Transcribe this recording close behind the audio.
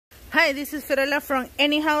Hi, this is Fiorella from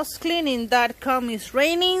anyhousecleaning.com. It's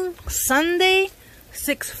raining Sunday,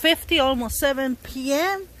 6:50, almost 7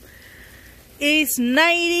 p.m. It's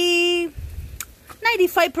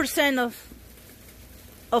 95%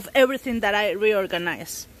 of everything that I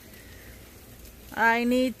reorganize. I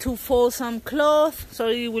need to fold some clothes, so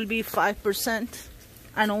it will be 5%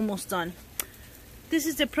 and almost done. This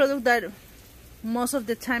is the product that most of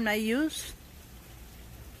the time I use.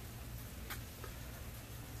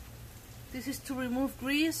 This is to remove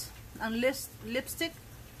grease and lipstick,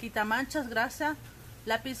 quita manchas, grasa,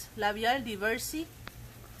 lápiz labial, Diversi,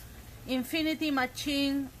 Infinity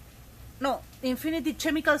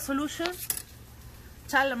chemical solution,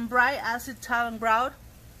 talent bright, acid talent grout,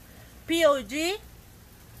 POG,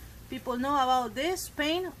 people know about this,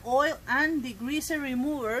 paint, oil, and degreaser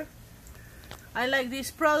remover. I like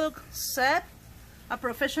this product, SEP, a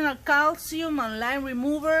professional calcium and lime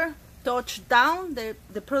remover. Touchdown,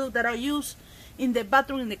 the product that I use in the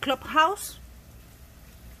bathroom in the clubhouse.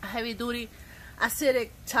 Heavy duty acidic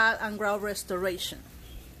tile and grout restoration.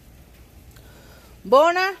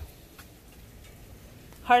 Bona,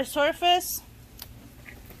 hard surface.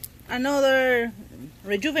 Another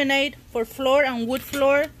rejuvenate for floor and wood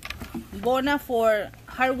floor. Bona for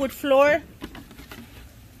hardwood floor.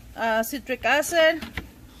 Citric acid,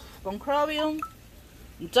 concrobium,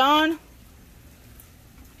 Dawn.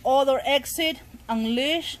 Odor exit,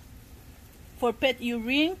 Unleash for pet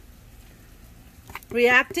urine,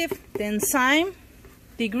 reactive, the enzyme,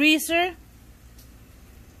 degreaser.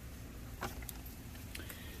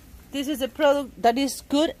 This is a product that is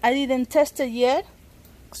good. I didn't test it yet.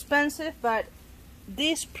 Expensive, but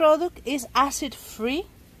this product is acid free.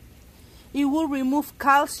 It will remove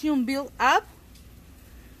calcium build up,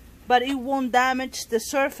 but it won't damage the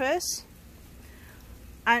surface,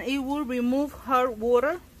 and it will remove hard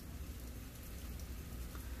water.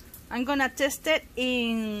 I'm gonna test it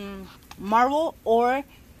in marble or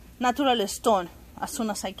natural stone as soon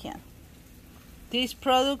as I can. This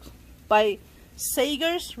product by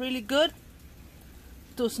Sagers, really good.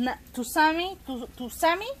 Tsunami,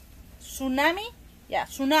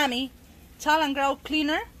 tile and grout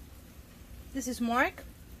cleaner. This is Mark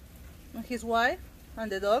and his wife and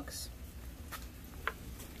the dogs.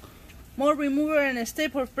 More remover and a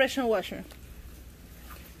staple pressure washer.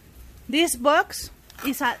 This box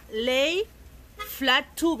is a lay flat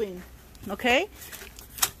tubing, okay?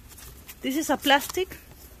 This is a plastic,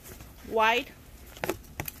 white,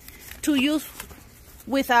 to use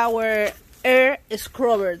with our air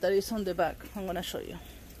scrubber that is on the back. I'm gonna show you.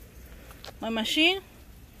 My machine,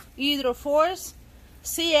 Hydroforce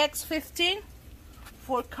CX15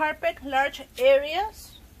 for carpet large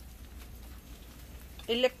areas.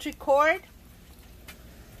 Electric cord.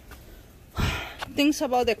 Things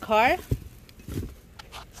about the car.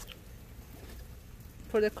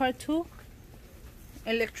 For the car too.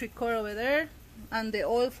 Electric cord over there. And the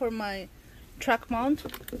oil for my track mount.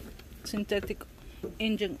 Synthetic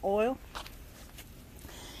engine oil.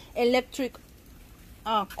 Electric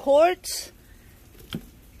cords.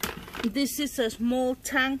 This is a small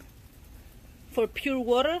tank for pure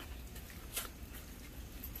water.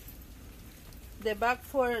 The bag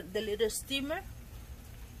for the little steamer.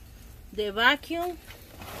 The vacuum.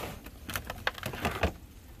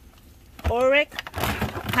 Orec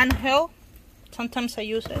handheld. Sometimes I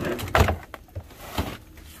use it.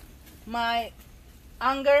 My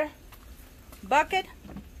anger bucket.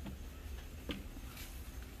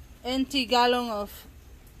 Empty gallon of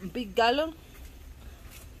big gallon.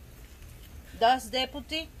 Dust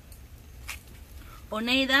deputy.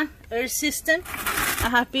 Oneida air system. I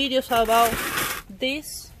have videos about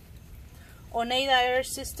this. Oneida air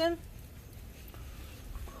system.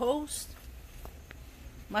 Host.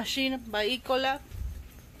 Machine by Ecolab.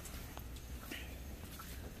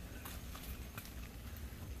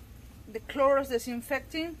 The Clorox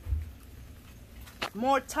disinfecting.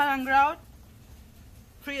 More tile and grout.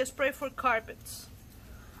 Free spray for carpets.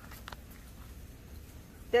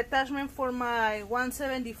 The attachment for my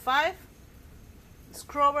 175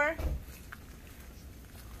 scrubber.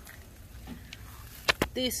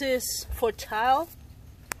 This is for tile,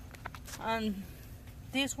 and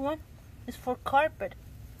this one is for carpet.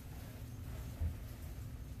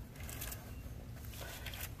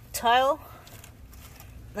 Tile,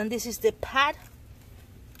 and this is the pad,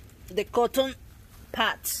 the cotton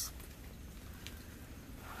pads.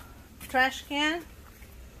 Trash can.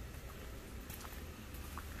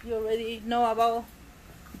 You already know about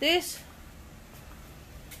this.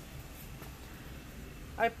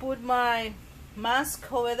 I put my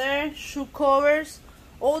mask over there, shoe covers,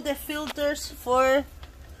 all the filters for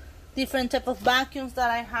different type of vacuums that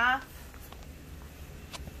I have.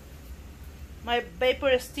 My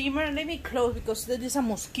vapor steamer. Let me close because there is a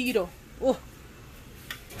mosquito. Oh,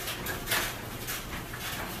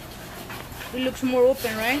 it looks more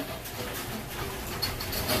open, right?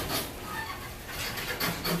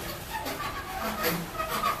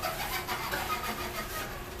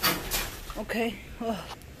 Okay. Oh.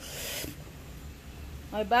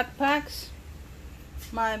 My backpacks,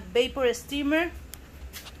 my vapor steamer.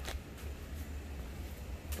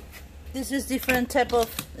 This is different type of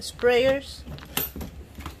sprayers.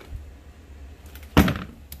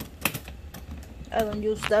 I don't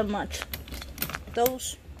use that much.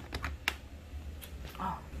 Those.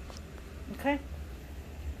 Oh. Okay.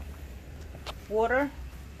 Water.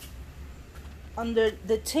 Under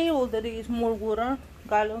the table there is more water,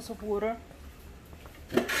 gallons of water.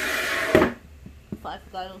 5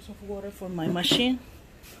 gallons of water for my machine.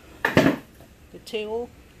 The table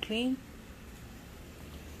clean.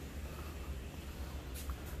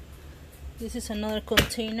 This is another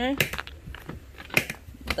container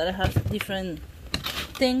that I have different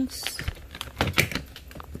things.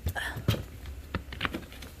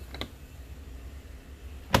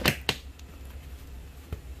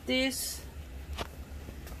 This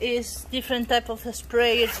is different type of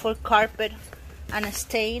sprayers for carpet and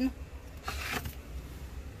stain.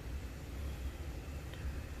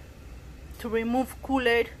 To remove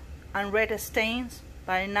Kool-Aid and red stains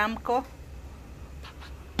by Namco.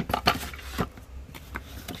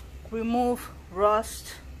 Remove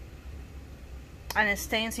rust and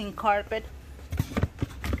stains in carpet.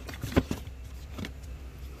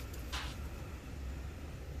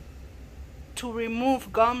 To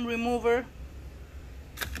remove gum remover.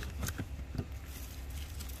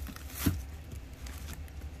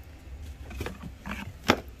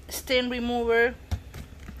 Stain remover.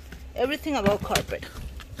 Everything about carpet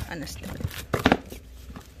and stain.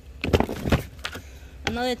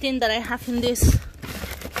 Another thing that I have in this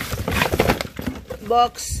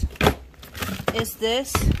box is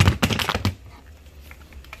this.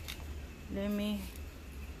 Let me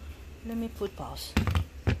put pause.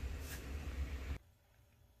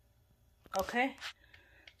 Okay,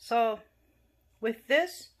 so with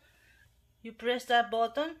this you press that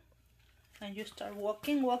button and you start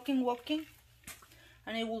walking,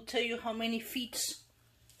 and it will tell you how many feet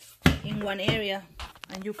in one area,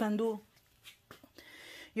 and you can do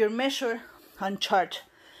your measure and chart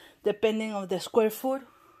depending on the square foot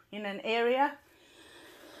in an area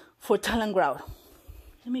for tile and grout.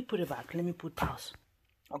 Let me put it back. Let me put pause.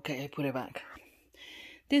 Okay, I put it back.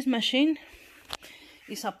 This machine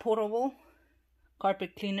is a portable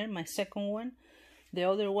carpet cleaner, my second one. The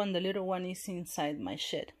other one, the little one, is inside my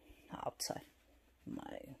shed, outside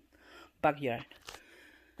my backyard.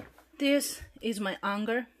 This is my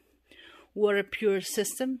Anger water pure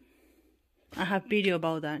system. I have video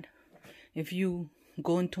about that. If you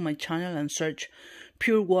go into my channel and search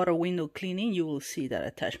pure water window cleaning, you will see that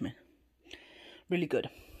attachment. Really good.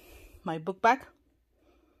 My book bag.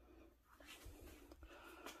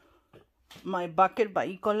 My bucket by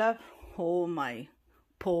Ecolab. All my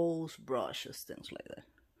poles, brushes, things like that.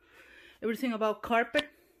 Everything about carpet.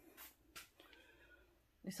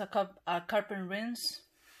 It's a carpet rinse.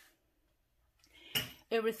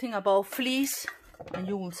 Everything about fleece. And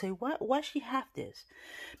you will say, why she have this?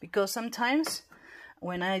 Because sometimes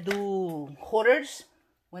when I do hoarders,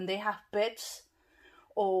 when they have pets,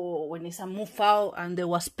 or when it's a move out and there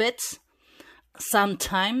was pets,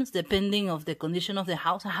 sometimes, depending of the condition of the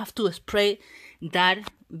house, I have to spray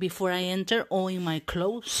that before I enter, or in my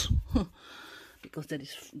clothes, because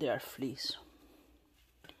they are fleas.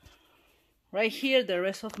 Right here, the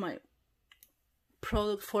rest of my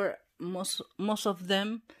product, for most of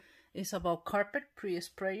them, is about carpet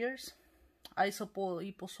pre-sprayers, isopol,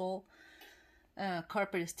 eposol,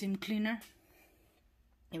 carpet steam cleaner,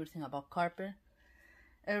 everything about carpet,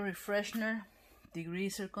 air refreshener,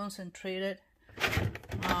 degreaser concentrated,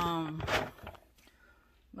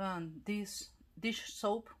 this dish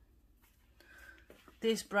soap.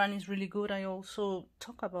 This brand is really good. I also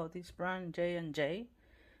talk about this brand, J&J.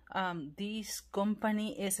 This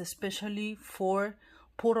company is especially for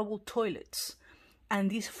portable toilets, and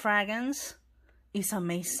this fragrance is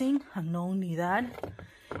amazing, and not only that,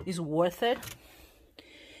 it's worth it,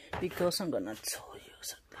 because I'm gonna tell you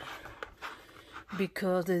something.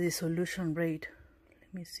 Because the dissolution rate,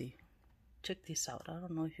 let me see, check this out. I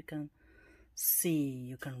don't know if you can see,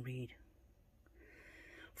 you can read.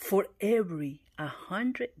 For every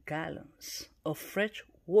 100 gallons of fresh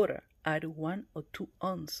water, add 1 or 2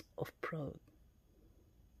 ounces of product.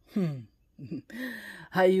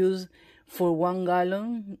 I use For 1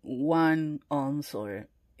 gallon, 1 ounce,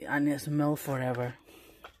 and it smells forever.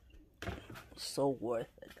 So worth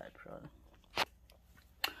it, that product.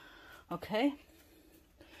 Okay,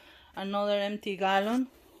 another empty gallon.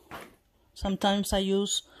 Sometimes I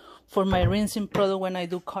use for my rinsing product when I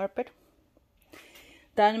do carpet.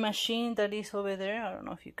 That machine that is over there, I don't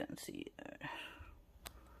know if you can see it there.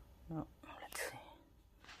 No, let's see.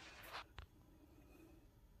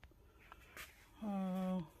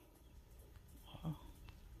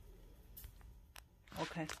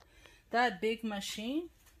 Okay, that big machine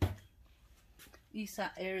is an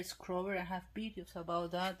air scrubber. I have videos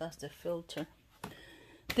about that. That's the filter.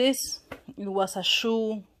 This, it was a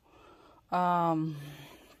shoe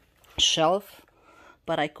shelf,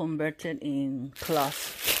 but I converted in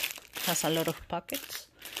cloth. It has a lot of pockets,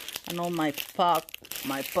 and all my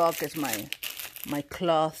pockets, my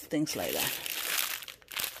cloth, things like that.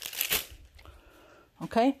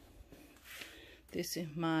 Okay, this is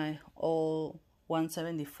my old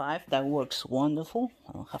 175 that works wonderful.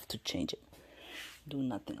 I don't have to change it, do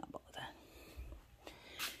nothing about that.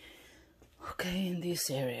 Okay, in this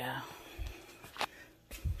area,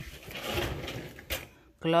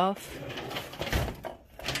 glove,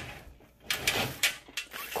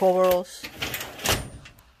 coveralls,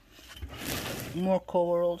 more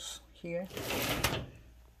coveralls here,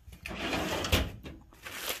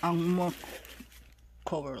 and more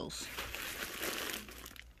coveralls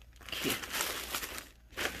here.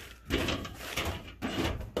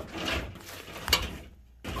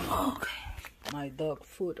 Okay, my dog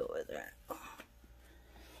food over there.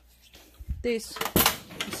 This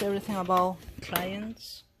is everything about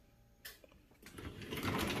clients.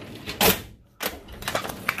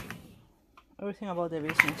 Everything about the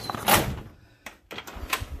business.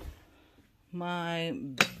 My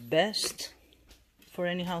best for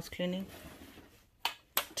any house cleaning.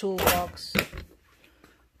 Toolbox,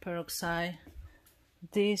 peroxide.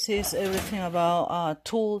 This is everything about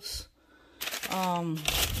tools,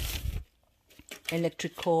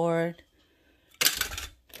 electric cord.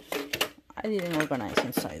 I didn't organize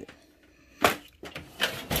inside it.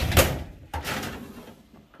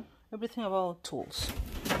 Everything about tools.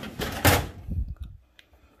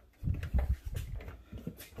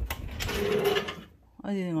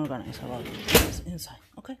 I didn't organize about this inside.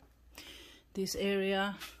 Okay, this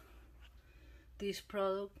area, this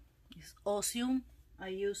product is awesome. I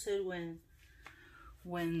use it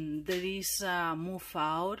when there is a move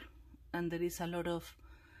out and there is a lot of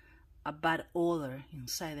a bad odor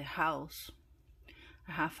inside the house.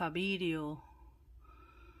 I have a video.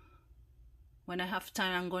 When I have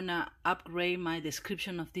time, I'm gonna upgrade my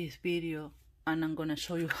description of this video, and I'm gonna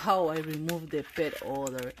show you how I remove the pet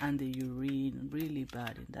odor and the urine really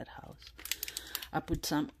bad in that house. I put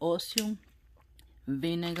some awesome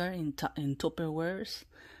vinegar in Tupperwares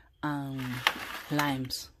and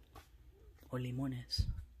limes or limones.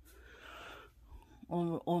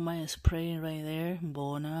 All my spray right there,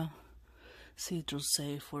 Bona, citrus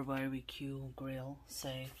safe for barbecue, grill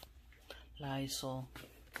safe, Lysol.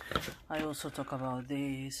 I also talk about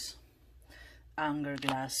this Anger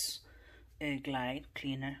Glass Glide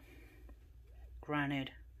cleaner,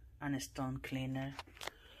 granite and stone cleaner,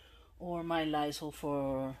 or my Lysol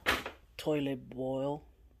for toilet bowl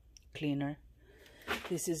cleaner.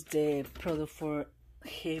 This is the product for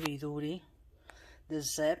heavy duty, the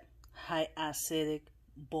ZEP high acidic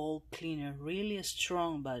bowl cleaner, really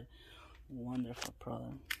strong but wonderful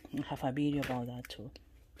product. I have a video about that too.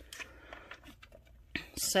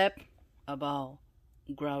 ZEP about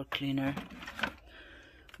grout cleaner.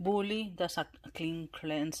 Bully, that's a clean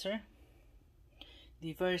cleanser.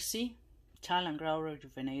 Diversi, tile and grout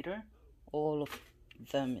rejuvenator. All of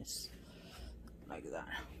them is like that.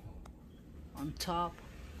 On top,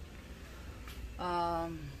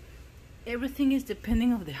 everything is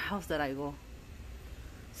depending on the house that I go.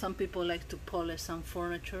 Some people like to polish some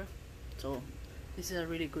furniture, so this is a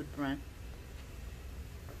really good brand.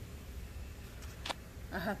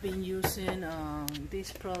 I have been using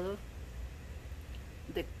this product,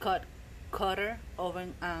 the cutter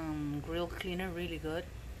oven and grill cleaner, really good.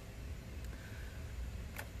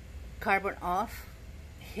 Carbon off,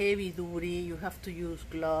 heavy duty, you have to use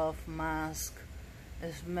glove, mask.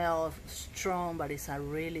 It smells strong, but it's a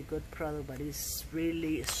really good product, but it's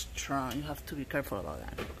really strong. You have to be careful about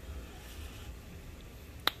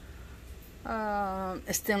that.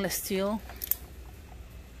 Stainless steel,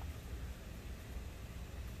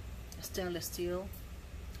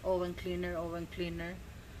 oven cleaner,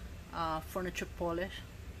 furniture polish,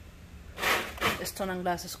 stone and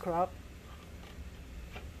glass scrub,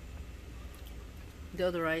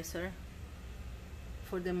 deodorizer,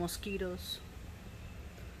 for the mosquitoes.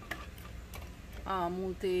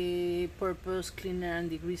 Multi-purpose cleaner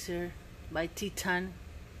and degreaser by Titan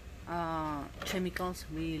Chemicals,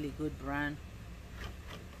 really good brand.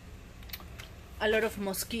 A lot of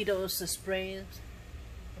mosquitoes sprays,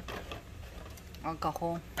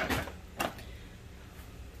 alcohol.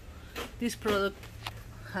 This product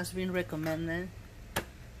has been recommended,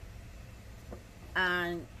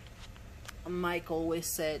 and Mike always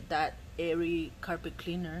said that every carpet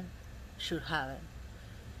cleaner should have it.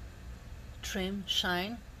 Trim,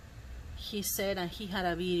 shine. He said, and he had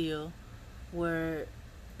a video where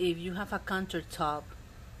if you have a countertop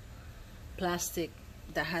plastic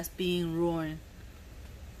that has been ruined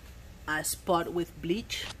a spot with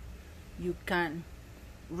bleach, you can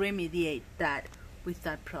remediate that with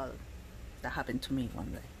that product. That happened to me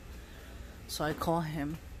one day. So I called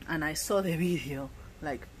him and I saw the video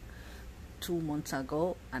like 2 months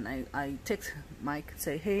ago, and I text Mike,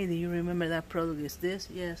 say, hey, do you remember that product is this?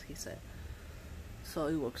 Yes, he said. So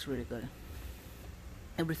it works really good.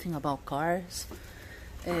 Everything about cars.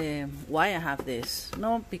 Why I have this?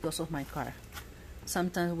 Not because of my car.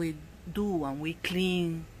 Sometimes we do and we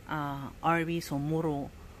clean RVs or motor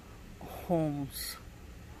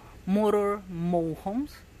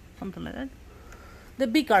homes, something like that. The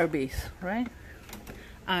big RVs, right?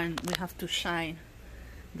 And we have to shine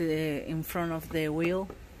the in front of the wheel,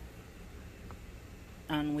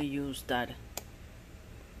 and we use that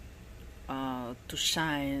to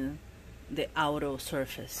shine the outer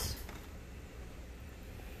surface.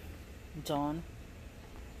 Done.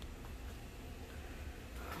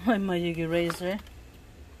 My magic eraser.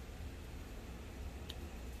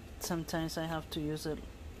 Sometimes I have to use it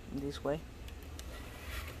this way.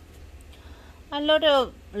 A lot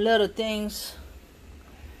of things.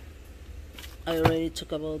 I already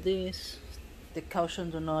talked about this. The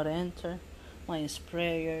caution do not enter. My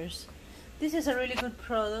sprayers. This is a really good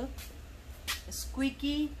product.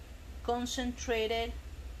 Squeaky concentrated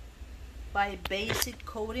by basic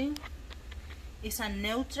coating. It's a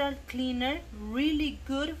neutral cleaner, really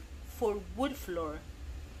good for wood floor.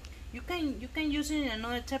 You can use it in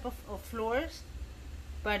another type of floors,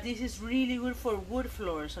 but this is really good for wood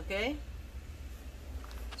floors, okay?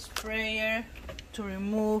 Sprayer to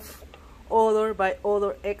remove odor by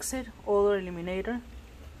odor exit, odor eliminator.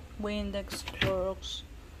 Windex, Clorox.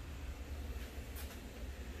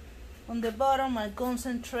 On the bottom, I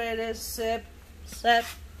concentrated SEP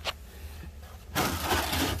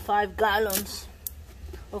 5 gallons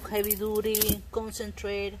of heavy duty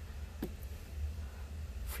concentrate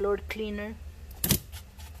floor cleaner.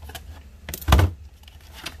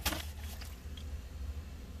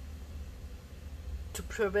 To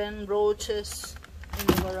prevent roaches in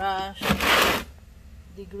the garage.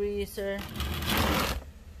 Degreaser,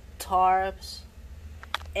 tarps,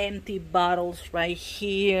 empty bottles right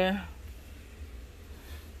here.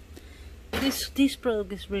 This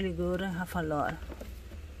product is really good. I have a lot.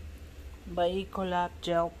 By Ecolab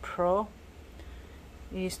Gel Pro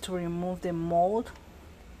is to remove the mold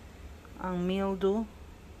and mildew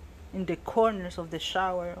in the corners of the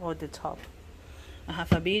shower or the tub. I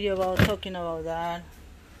have a video about talking about that.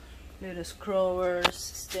 Little scrubbers,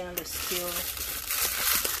 stainless steel,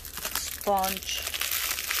 sponge,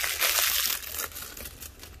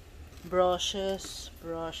 brushes,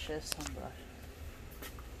 and brushes.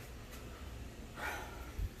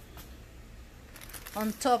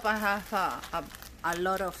 On top, I have a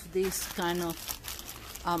lot of this kind of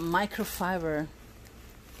microfiber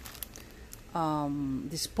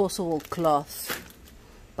disposable cloths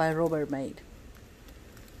by Rubbermaid.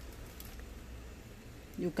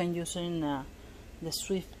 You can use it in the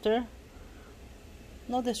Swifter,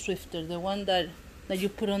 not the Swifter, the one that you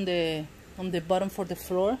put on the bottom for the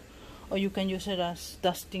floor, or you can use it as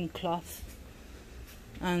dusting cloth,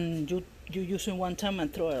 and you use it one time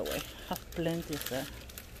and throw it away. Have plenty there.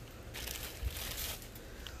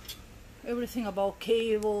 Everything about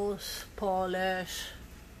cables, polish,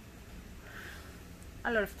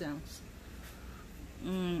 a lot of things.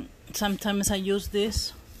 Sometimes I use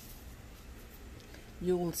this.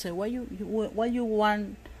 You will say, why you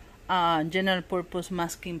want general purpose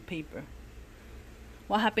masking paper?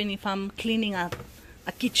 What happens if I'm cleaning a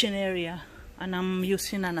kitchen area and I'm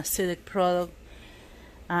using an acidic product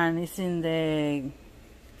and it's in the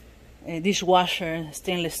dishwasher,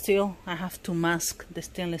 stainless steel? I have to mask the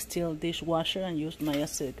stainless steel dishwasher and use my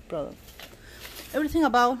acidic product. Everything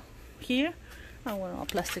about here, I want a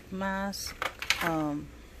plastic mask.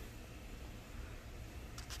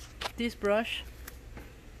 This brush,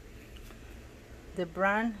 the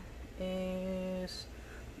brand is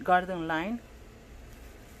Garden Line.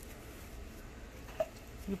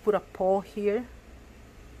 You put a pole here,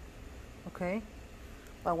 okay?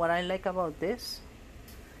 But what I like about this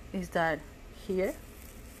is that here,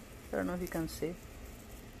 I don't know if you can see.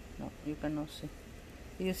 No, you cannot see.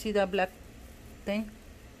 You see that black thing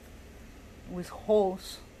with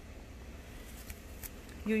holes?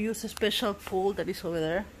 You use a special pole that is over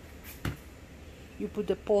there. You put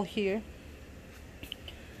the pole here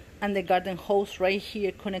and the garden hose right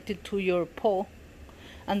here connected to your pole,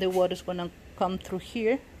 and the water is gonna come through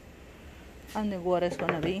here, and the water is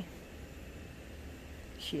gonna be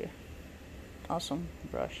here. Awesome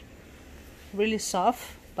brush, really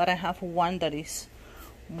soft, but I have one that is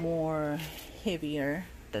more heavier.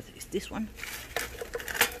 That is this one,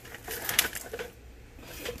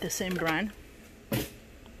 the same brand,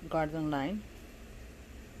 Garden Line.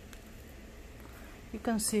 You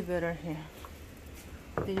can see better here.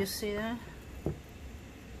 Did you see that?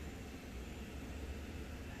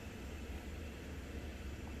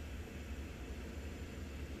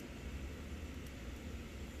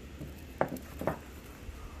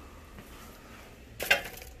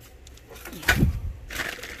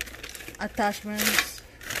 Attachments.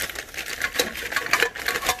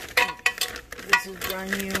 This is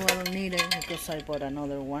brand new. I don't need it because I bought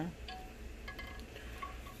another one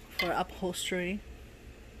for upholstery.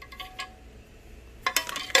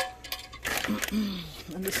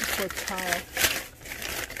 And this is for tile.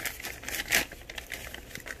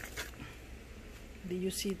 Do you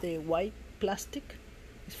see the white plastic?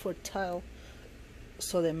 It's for tile,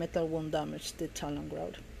 so the metal won't damage the tile and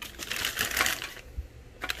grout.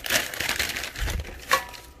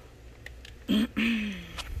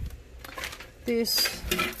 This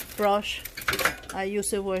brush, I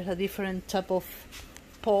use it with a different type of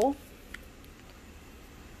pole,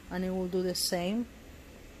 and it will do the same.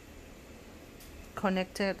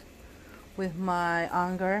 Connected with my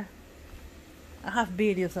anger. I have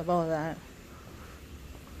videos about that.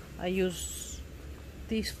 I use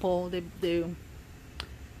this pole, the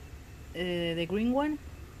green one,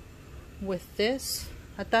 with this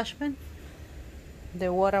attachment.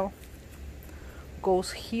 The water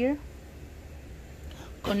goes here,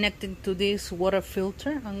 connected to this water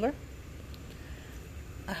filter anger.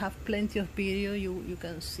 I have plenty of video. You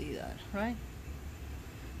can see that, right?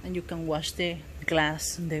 And you can wash the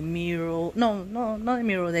glass, the mirror, no, not the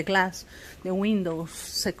mirror, the glass, the windows,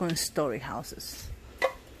 second story houses.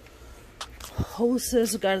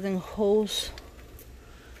 Hoses, garden hose.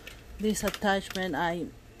 This attachment I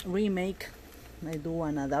remake. I do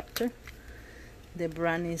an adapter. The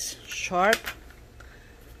brand is Sharp,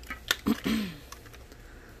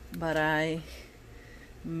 but I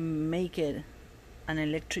make it an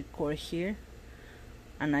electric cord here,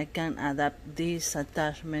 and I can adapt this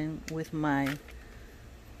attachment with my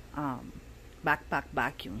backpack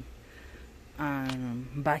vacuum and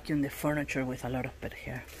vacuum the furniture with a lot of pet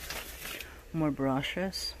hair. More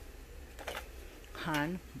brushes,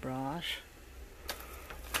 hand brush,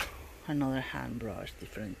 another hand brush,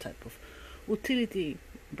 different type of utility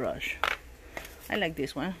brush. I like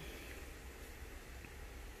this one.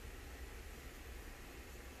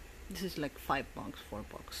 This is like $5,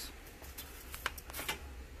 $4.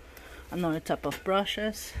 Another type of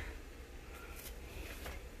brushes.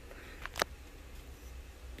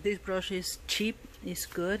 This brush is cheap, it's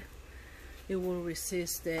good. It will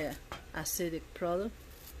resist the acidic product.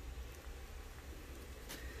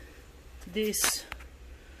 This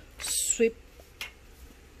sweep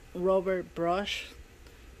rubber brush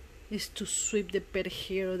is to sweep the pet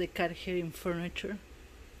hair or the cat hair in furniture.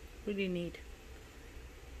 Really neat.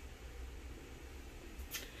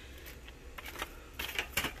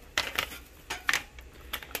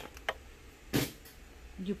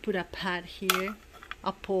 You put a pad here,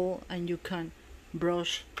 a pole, and you can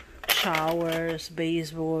brush showers,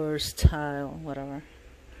 baseboards, tile, whatever.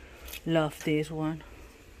 Love this one,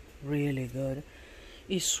 really good.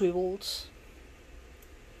 It swivels.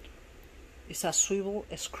 It's a swivel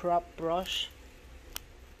scrub brush.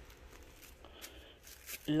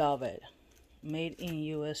 Love it. Made in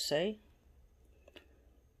USA.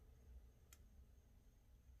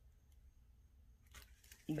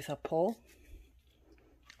 With a pole.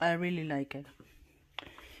 I really like it.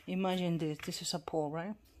 Imagine this. This is a pole,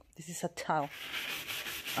 right? This is a towel,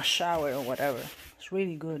 a shower or whatever. It's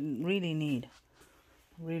really good, really neat,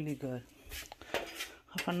 really good. I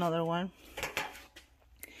have another one.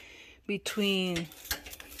 Between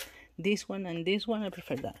this one and this one, I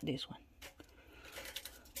prefer this one.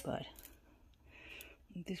 But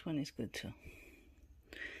this one is good too.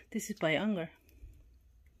 This is by Unger.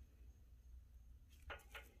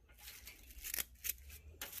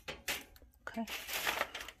 Okay.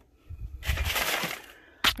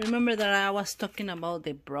 Remember that I was talking about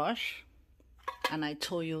the brush, and I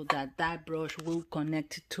told you that that brush will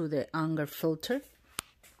connect to the anger filter,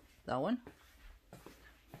 that one.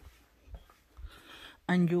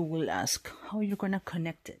 And you will ask, how are you gonna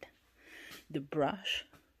connect it? The brush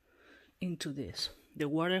into this. The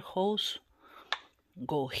water hose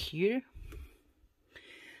go here.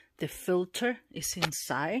 The filter is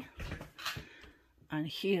inside. And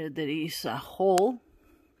here there is a hole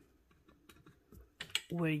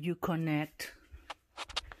where you connect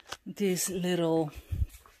this little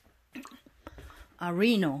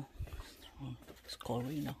Reno. It's called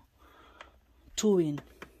Reno. Tubing.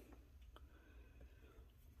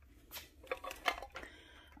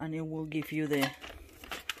 And it will give you it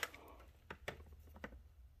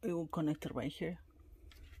will connect it right here.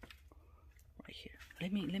 Right here.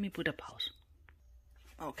 Let me put a pause.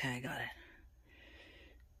 Okay, I got it.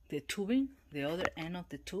 The tubing, the other end of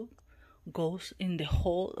the tube, goes in the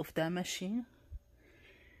hole of that machine.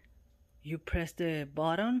 You press the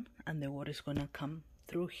button and the water is gonna come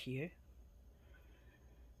through here.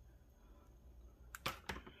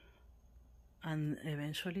 And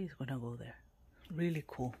eventually it's gonna go there. Really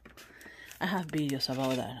cool. I have videos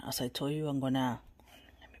about that. As I told you, I'm gonna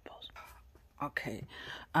let me pause. Okay,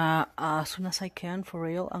 as soon as I can, for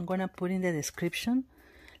real, I'm gonna put in the description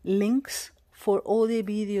links for all the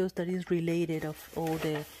videos that is related of all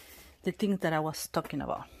the things that I was talking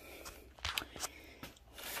about.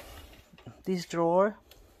 This drawer,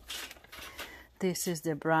 this is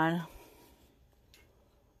the brand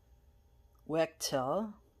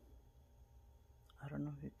Wechtel. I don't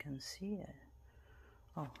know if you can see it.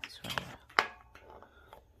 Oh, it's right there.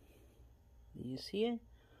 Do you see it?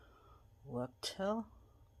 Wechtel.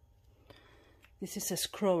 This is a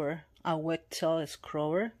scrubber, a Wechtel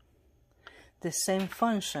scrubber. The same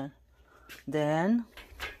function. Then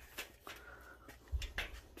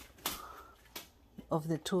of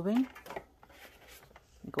the tubing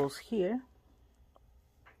goes here.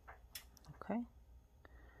 Okay.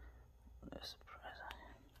 Let's press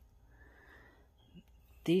it.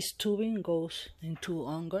 This tubing goes into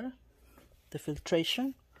anger, the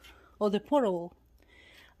filtration or the portable,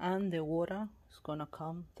 and the water is gonna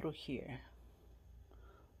come through here.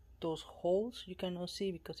 Those holes you cannot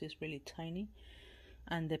see because it's really tiny,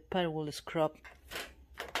 and the pad will scrub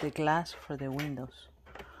the glass for the windows.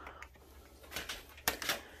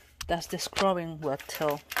 That's the scrubbing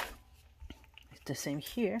Wechtel. It's the same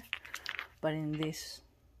here, but in this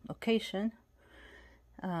occasion,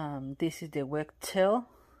 this is the Wechtel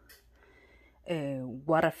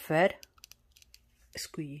water-fed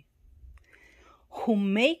squeegee. Who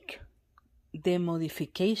make the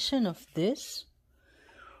modification of this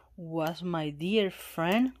was my dear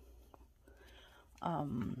friend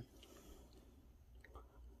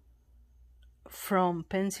from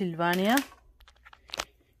Pennsylvania,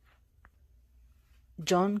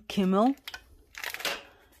 John Kimmel,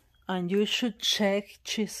 and you should check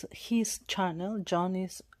his channel. John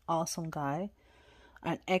is awesome guy,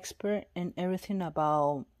 an expert in everything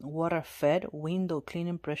about water fed, window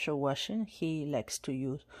cleaning, pressure washing. He likes to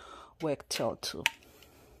use Wechtel too.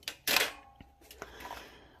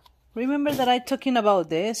 Remember that I'm talking about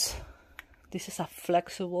this. This is a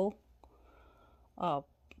flexible,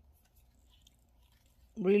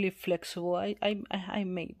 really flexible. I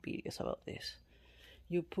made videos about this.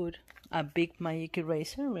 You put a big magic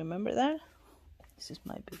eraser. Remember that? This is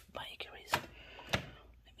my big magic eraser.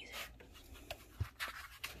 Let me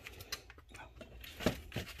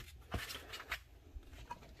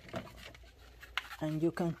see. And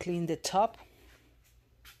you can clean the top.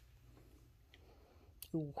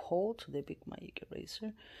 You hold the big magic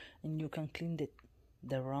eraser, and you can clean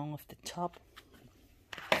the round of the top.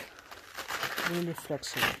 Really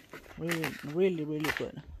flexible. Really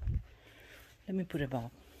good. Let me put it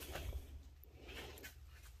back.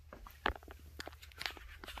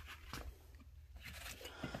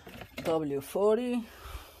 W40,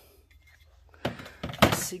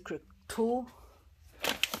 secret tool,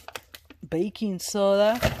 baking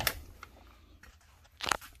soda.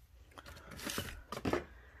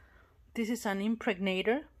 This is an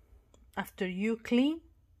impregnator. After you clean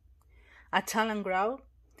a tile and grout,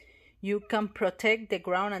 you can protect the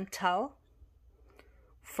ground and tile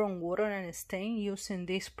from water and stain using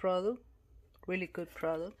this product. Really good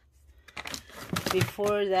product.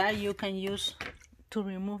 Before that, you can use to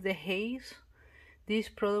remove the haze this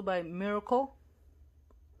product by Miracle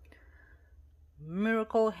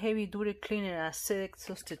Heavy Duty Cleaner Acidic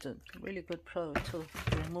Substitute. Really good product too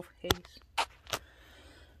to remove haze.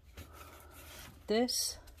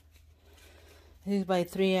 This is by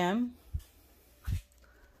 3M.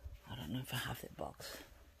 I don't know if I have the box.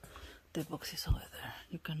 The box is over there.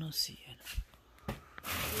 You cannot see it.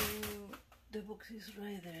 The box is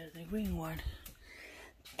right there, the green one.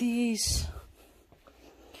 This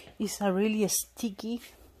is a really sticky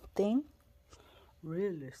thing.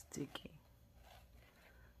 Really sticky.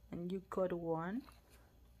 And you cut one.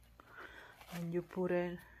 And you put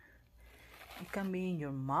it. It can be in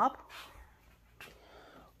your mop.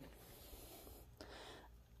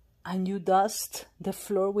 And you dust the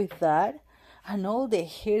floor with that. And all the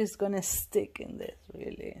hair is gonna stick in this.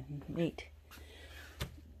 Really neat.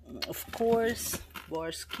 Of course,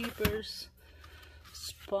 bars keepers,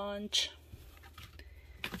 sponge,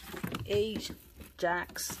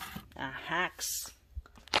 Ajax, hacks,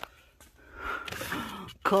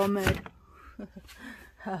 comet.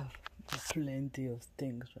 Have plenty of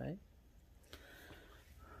things, right?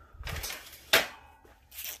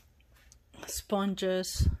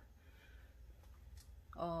 Sponges.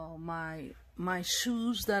 Oh, my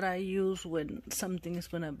shoes that I use when something is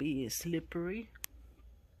gonna be slippery.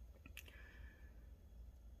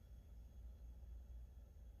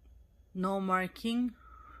 No marking,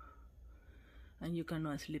 and you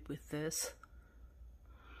cannot sleep with this.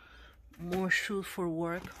 More shoes for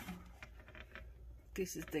work.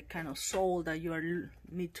 This is the kind of sole that you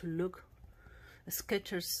need to look.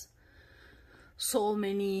 Skechers sold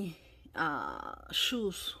many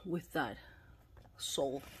shoes with that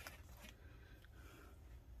sole.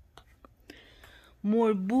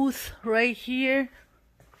 More booth right here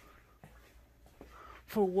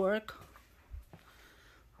for work.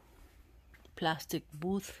 Plastic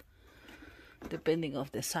booth, depending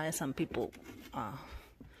of the size. Some people,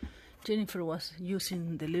 Jennifer was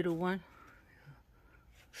using the little one,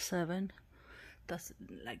 7. That's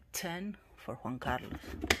like 10 for Juan Carlos.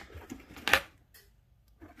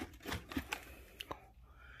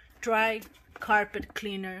 Dry carpet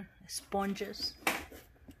cleaner, sponges,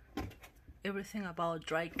 everything about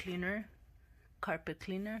dry cleaner, carpet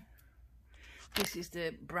cleaner. This is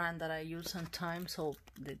the brand that I use sometimes, so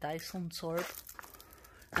the Dyson Sorb.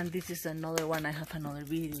 And this is another one, I have another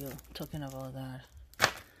video talking about that.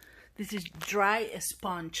 This is dry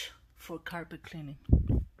sponge for carpet cleaning.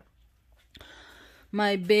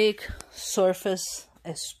 My big surface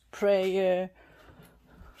sprayer.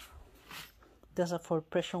 That's for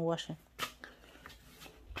pressure washing.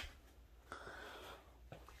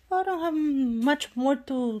 I don't have much more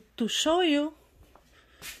to show you.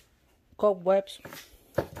 Cobwebs.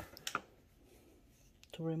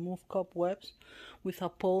 To remove cobwebs with a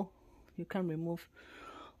pole, you can remove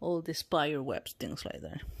all the spider webs, things like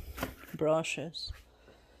that. Brushes.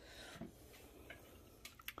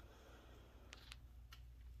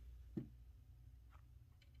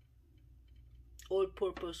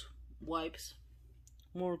 All-purpose wipes.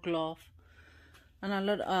 More glove, and a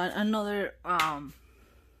lot another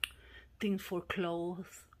thing for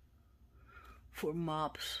clothes, for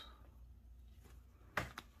mops.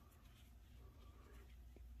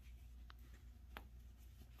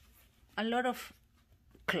 A lot of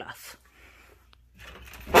cloth.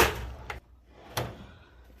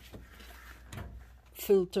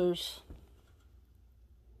 Filters,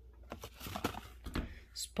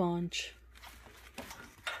 sponge,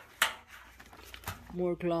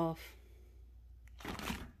 more glove.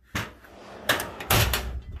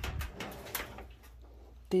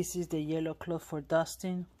 This is the yellow cloth for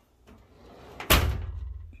dusting.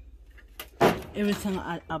 Everything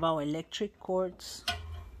about electric cords.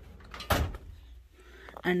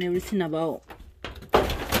 And everything about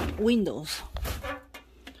windows.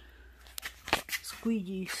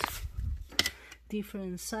 Squeegees.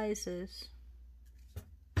 Different sizes.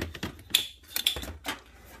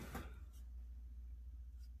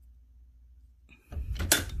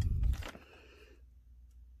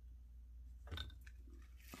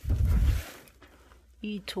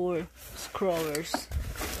 E-Tour scrubbers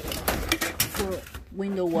for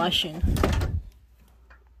window washing.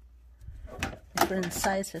 Different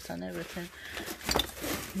sizes and everything.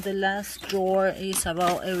 The last drawer is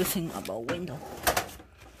about everything about window.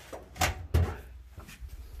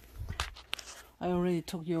 I already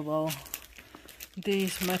told you about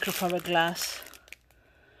this microfiber glass.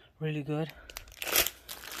 Really good.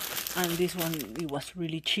 And this one, it was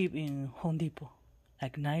really cheap in Home Depot.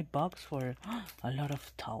 Like $9 for a lot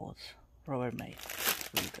of towels. Rubbermaid.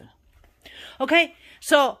 Really good. Okay,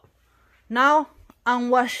 so now I'm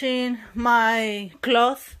washing my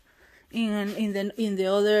cloth in the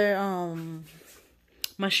other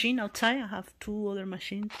machine outside. I have 2 other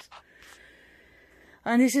machines.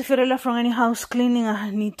 And this is Fiorella from Any House Cleaning. I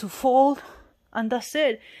need to fold. And that's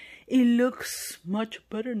it. It looks much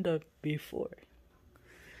better than before.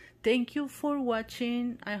 Thank you for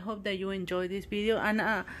watching. I hope that you enjoyed this video, and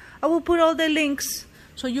I will put all the links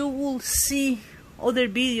so you will see other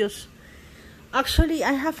videos. Actually,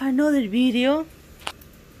 I have another video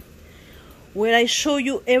where I show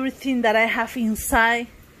you everything that I have inside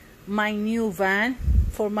my new van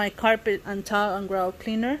for my carpet and tile and grout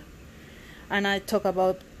cleaner, and I talk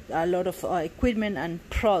about a lot of equipment and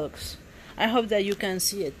products. I hope that you can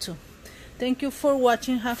see it too. Thank you for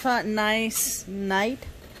watching. Have a nice night.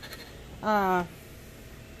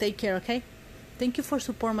 Take care, okay? Thank you for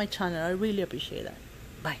supporting my channel. I really appreciate that.